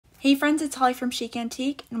Hey friends, it's Holly from Chic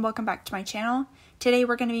Antique and welcome back to my channel. Today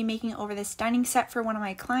we're going to be making over this dining set for one of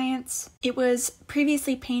my clients. It was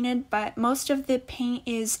previously painted, but most of the paint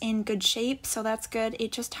is in good shape, so that's good.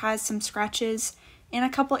 It just has some scratches in a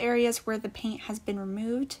couple areas where the paint has been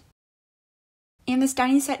removed. And this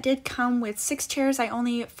dining set did come with 6 chairs. I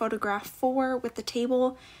only photographed 4 with the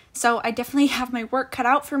table, so I definitely have my work cut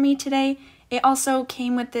out for me today. It also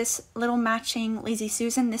came with this little matching Lazy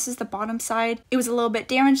Susan. This is the bottom side. It was a little bit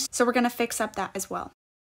damaged, so we're going to fix up that as well.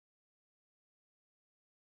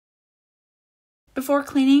 Before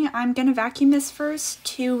cleaning, I'm going to vacuum this first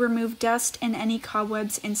to remove dust and any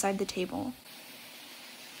cobwebs inside the table.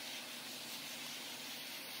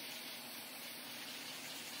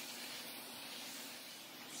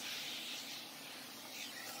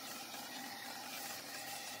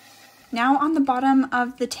 Now on the bottom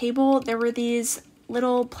of the table, there were these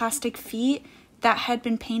little plastic feet that had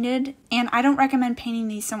been painted, and I don't recommend painting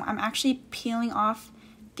these, so I'm actually peeling off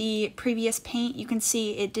the previous paint. You can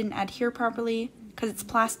see it didn't adhere properly because it's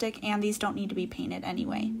plastic, and these don't need to be painted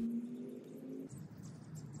anyway.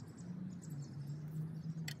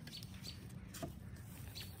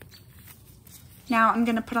 Now I'm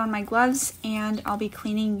going to put on my gloves, and I'll be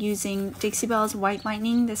cleaning using Dixie Belle's White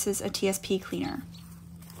Lightning. This is a TSP cleaner.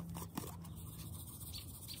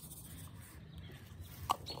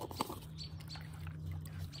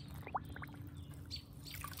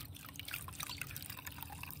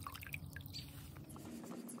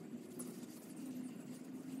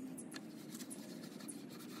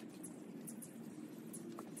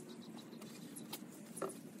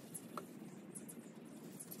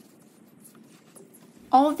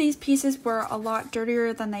 All of these pieces were a lot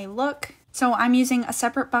dirtier than they look, so I'm using a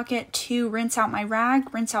separate bucket to rinse out my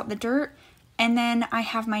rag, rinse out the dirt, and then I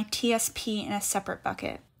have my TSP in a separate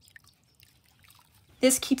bucket.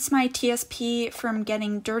 This keeps my TSP from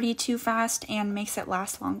getting dirty too fast and makes it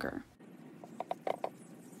last longer.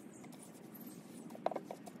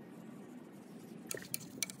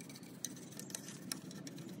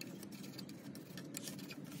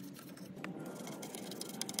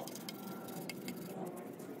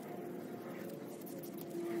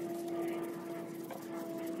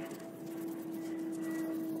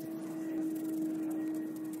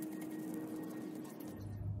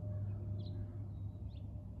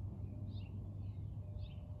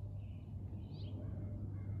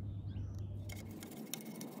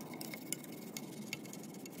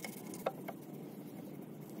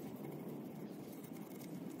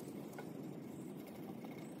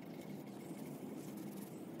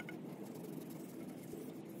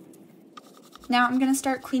 Now I'm going to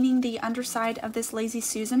start cleaning the underside of this Lazy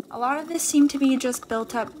Susan. A lot of this seemed to be just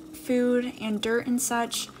built up food and dirt and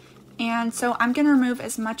such, and so I'm going to remove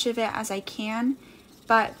as much of it as I can,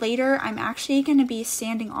 but later I'm actually going to be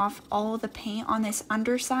sanding off all the paint on this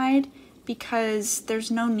underside because there's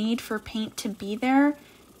no need for paint to be there,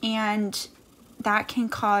 and that can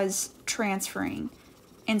cause transferring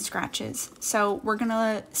and scratches. So we're going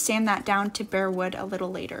to sand that down to bare wood a little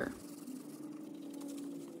later.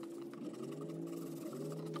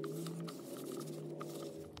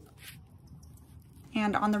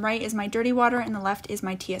 And on the right is my dirty water and the left is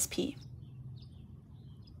my TSP.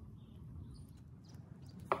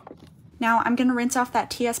 Now I'm going to rinse off that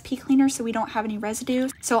TSP cleaner so we don't have any residue,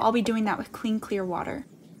 so I'll be doing that with clean, clear water.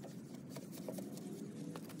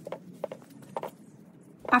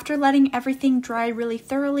 After letting everything dry really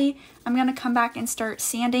thoroughly, I'm going to come back and start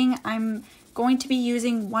sanding. I'm going to be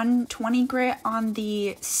using 120 grit on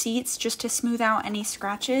the seats just to smooth out any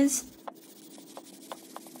scratches.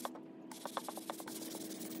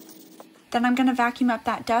 Then I'm going to vacuum up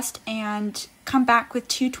that dust and come back with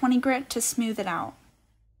 220 grit to smooth it out.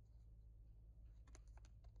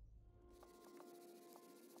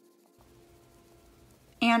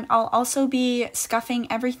 And I'll also be scuffing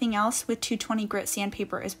everything else with 220 grit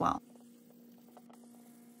sandpaper as well.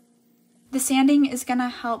 The sanding is going to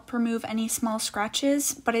help remove any small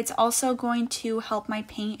scratches, but it's also going to help my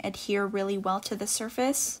paint adhere really well to the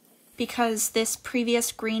surface because this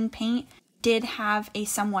previous green paint did have a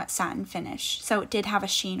somewhat satin finish, so it did have a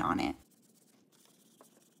sheen on it.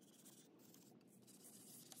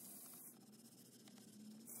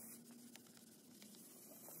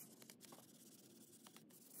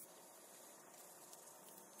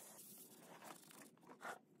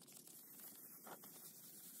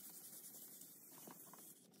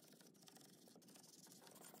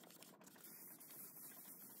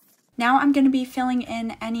 Now I'm going to be filling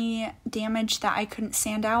in any damage that I couldn't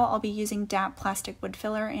sand out. I'll be using DAP plastic wood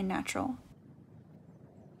filler in natural.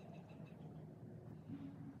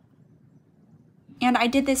 And I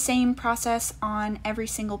did the same process on every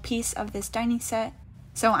single piece of this dining set,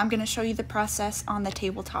 so I'm going to show you the process on the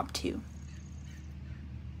tabletop too.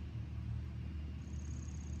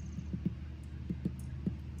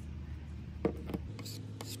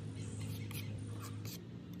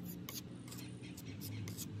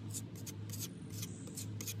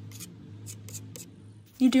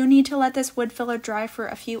 You do need to let this wood filler dry for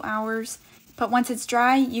a few hours, but once it's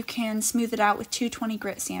dry, you can smooth it out with 220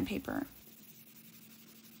 grit sandpaper.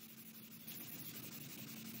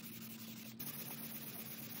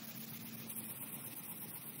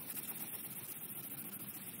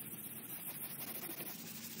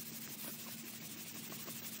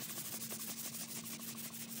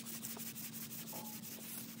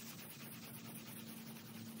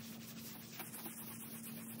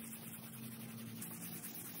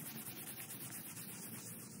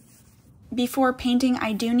 Before painting,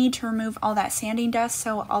 I do need to remove all that sanding dust,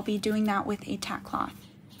 so I'll be doing that with a tack cloth.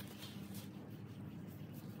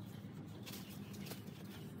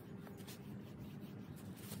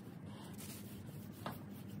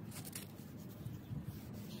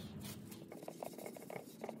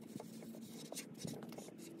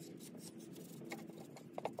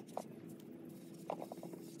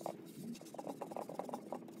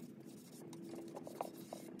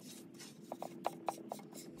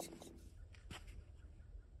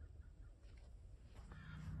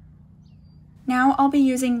 Now I'll be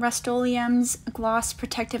using Rustoleum's Gloss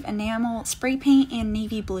Protective Enamel spray paint in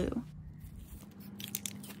navy blue.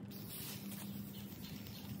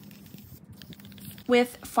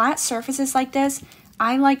 With flat surfaces like this,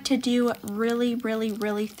 I like to do really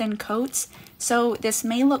thin coats. So this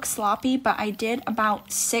may look sloppy, but I did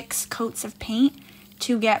about 6 coats of paint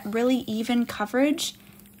to get really even coverage,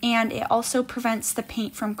 and it also prevents the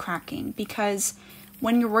paint from cracking, because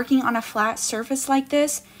when you're working on a flat surface like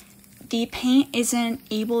this, the paint isn't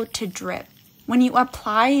able to drip. When you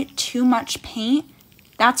apply too much paint,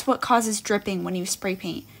 that's what causes dripping when you spray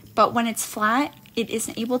paint. But when it's flat, it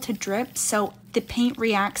isn't able to drip, so the paint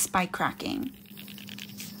reacts by cracking.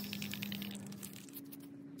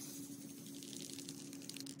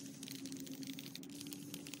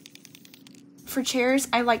 For chairs,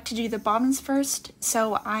 I like to do the bottoms first,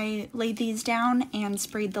 so I laid these down and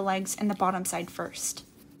sprayed the legs and the bottom side first.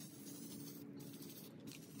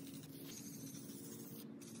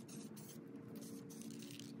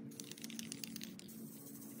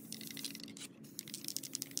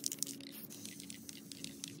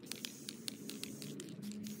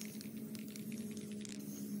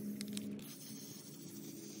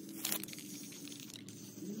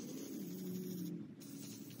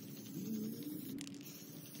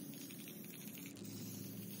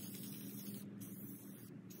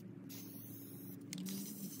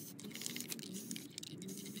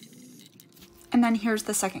 And then here's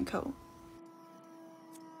the second coat.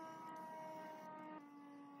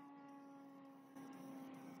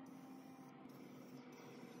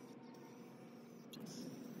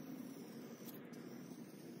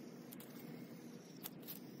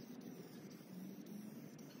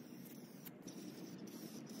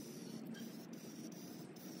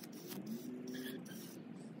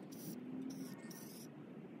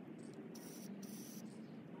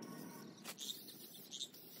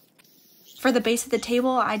 For the base of the table,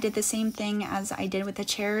 I did the same thing as I did with the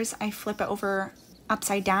chairs. I flip it over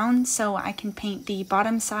upside down so I can paint the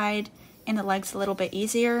bottom side and the legs a little bit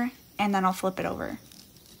easier, and then I'll flip it over.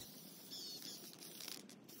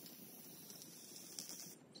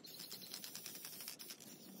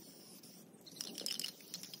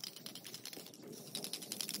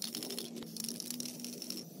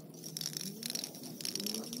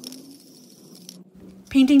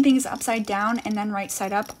 Painting things upside down and then right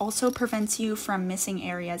side up also prevents you from missing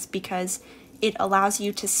areas, because it allows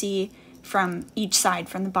you to see from each side,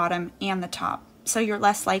 from the bottom and the top. So you're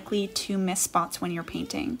less likely to miss spots when you're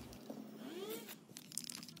painting.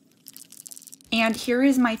 And here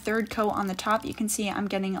is my third coat on the top. You can see I'm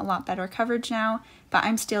getting a lot better coverage now, but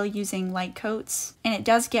I'm still using light coats. And it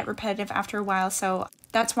does get repetitive after a while, so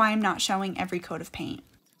that's why I'm not showing every coat of paint.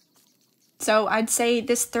 So I'd say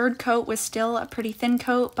this third coat was still a pretty thin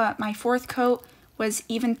coat, but my fourth coat was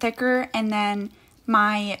even thicker, and then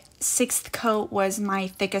my sixth coat was my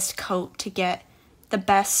thickest coat to get the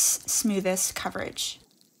best, smoothest coverage.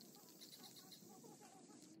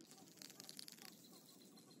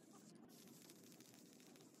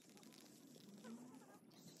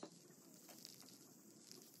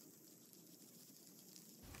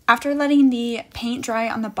 After letting the paint dry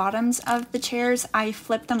on the bottoms of the chairs, I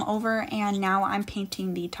flipped them over and now I'm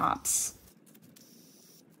painting the tops.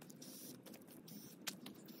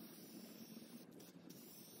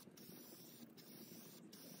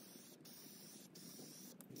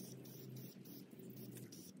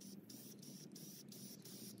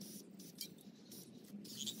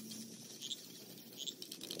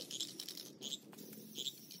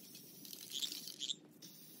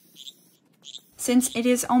 Since it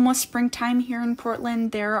is almost springtime here in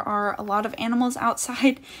Portland, there are a lot of animals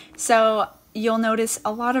outside, so you'll notice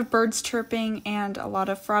a lot of birds chirping and a lot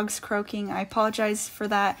of frogs croaking. I apologize for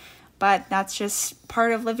that, but that's just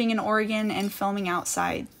part of living in Oregon and filming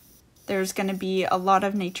outside. There's going to be a lot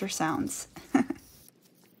of nature sounds.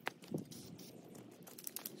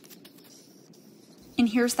 And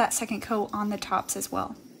here's that second coat on the tops as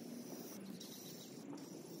well.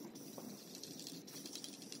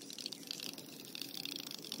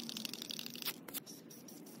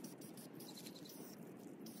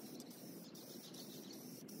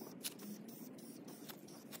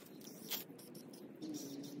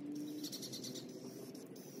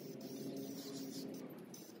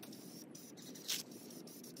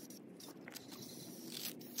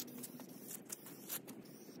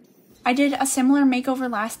 I did a similar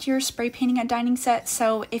makeover last year, spray painting a dining set,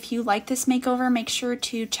 so if you like this makeover, make sure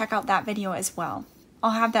to check out that video as well.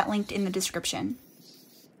 I'll have that linked in the description.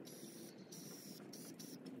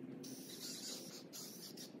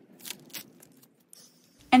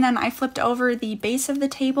 And then I flipped over the base of the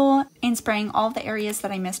table and spraying all the areas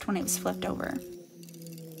that I missed when it was flipped over.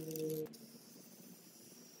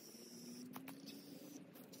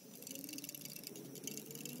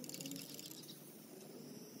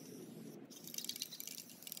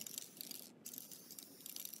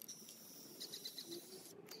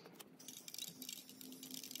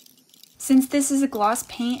 Since this is a gloss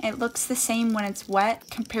paint, it looks the same when it's wet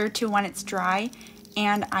compared to when it's dry,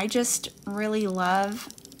 and I just really love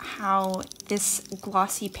how this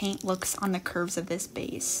glossy paint looks on the curves of this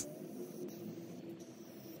base.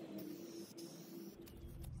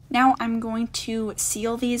 Now I'm going to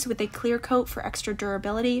seal these with a clear coat for extra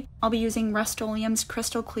durability. I'll be using Rustoleum's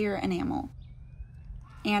Crystal Clear Enamel.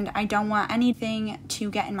 And I don't want anything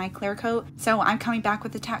to get in my clear coat, so I'm coming back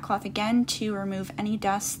with the Tack Cloth again to remove any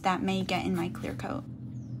dust that may get in my clear coat.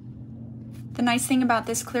 The nice thing about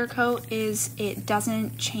this clear coat is it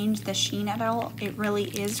doesn't change the sheen at all. It really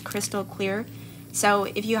is crystal clear. So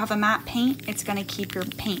if you have a matte paint, it's going to keep your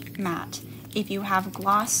paint matte. If you have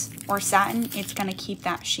gloss or satin, it's going to keep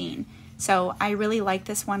that sheen. So I really like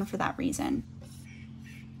this one for that reason.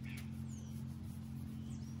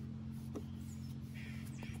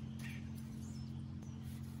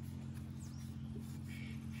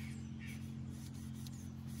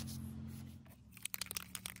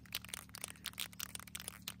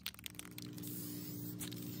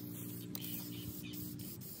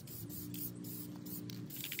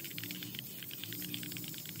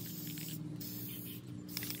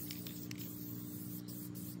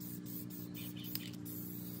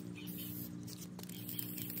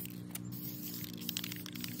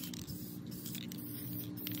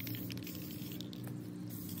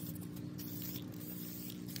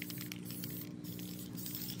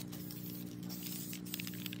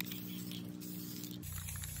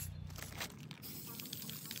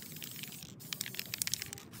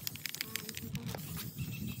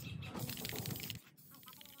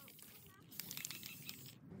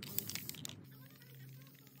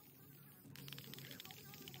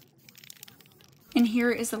 And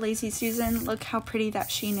here is the Lazy Susan. Look how pretty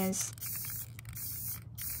that sheen is.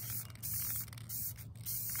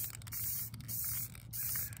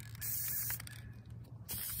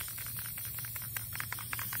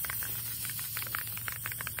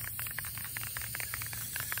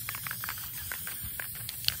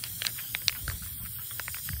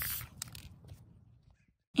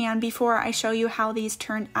 And before I show you how these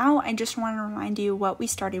turned out, I just want to remind you what we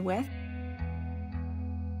started with.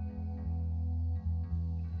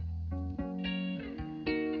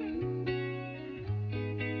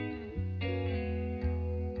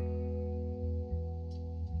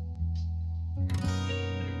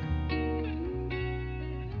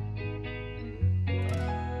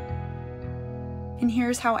 And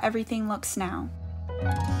here's how everything looks now.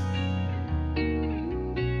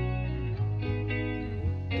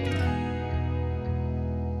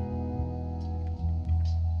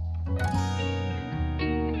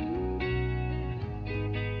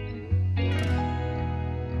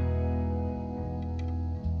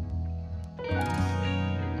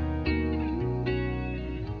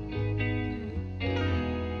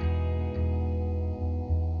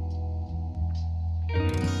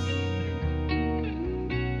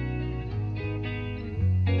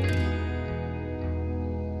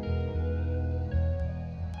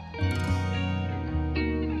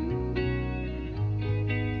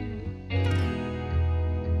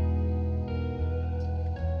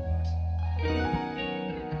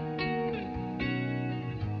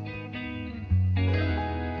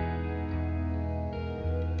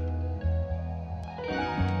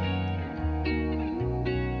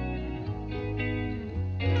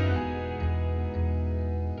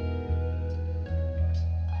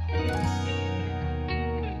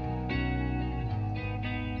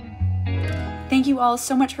 Thank you all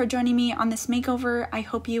so much for joining me on this makeover. I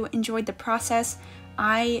hope you enjoyed the process.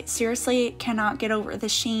 I seriously cannot get over the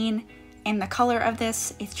sheen and the color of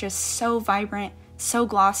this. It's just so vibrant, so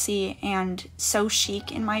glossy, and so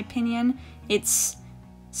chic in my opinion. It's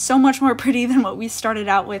so much more pretty than what we started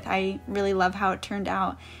out with. I really love how it turned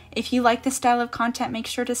out. If you like this style of content, make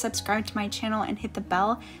sure to subscribe to my channel and hit the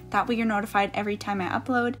bell. That way you're notified every time I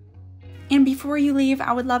upload. And before you leave,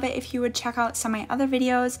 I would love it if you would check out some of my other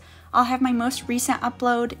videos. I'll have my most recent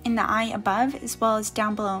upload in the eye above, as well as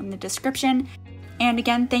down below in the description. And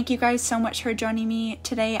again, thank you guys so much for joining me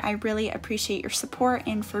today. I really appreciate your support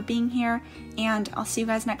and for being here. And I'll see you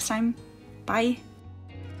guys next time. Bye.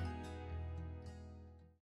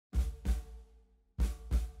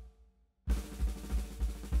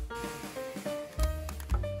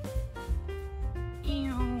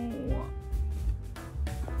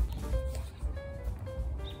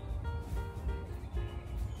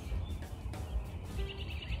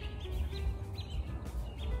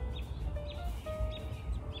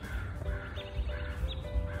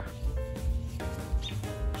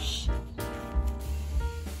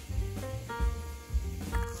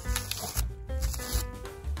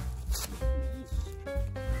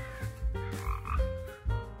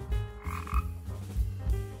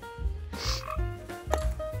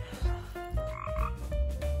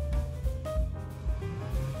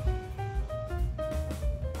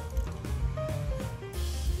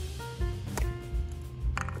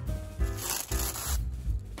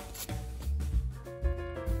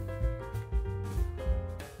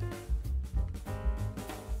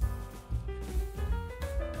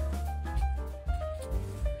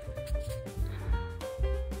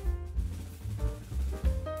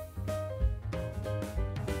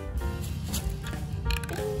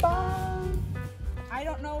 I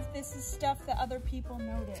don't know if this is stuff that other people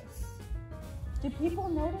notice. Do people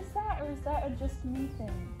notice that, or is that just me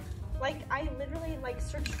thing? Like, I literally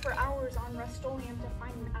searched for hours on Rustoleum to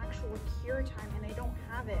find an actual cure time, and I don't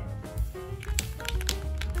have it.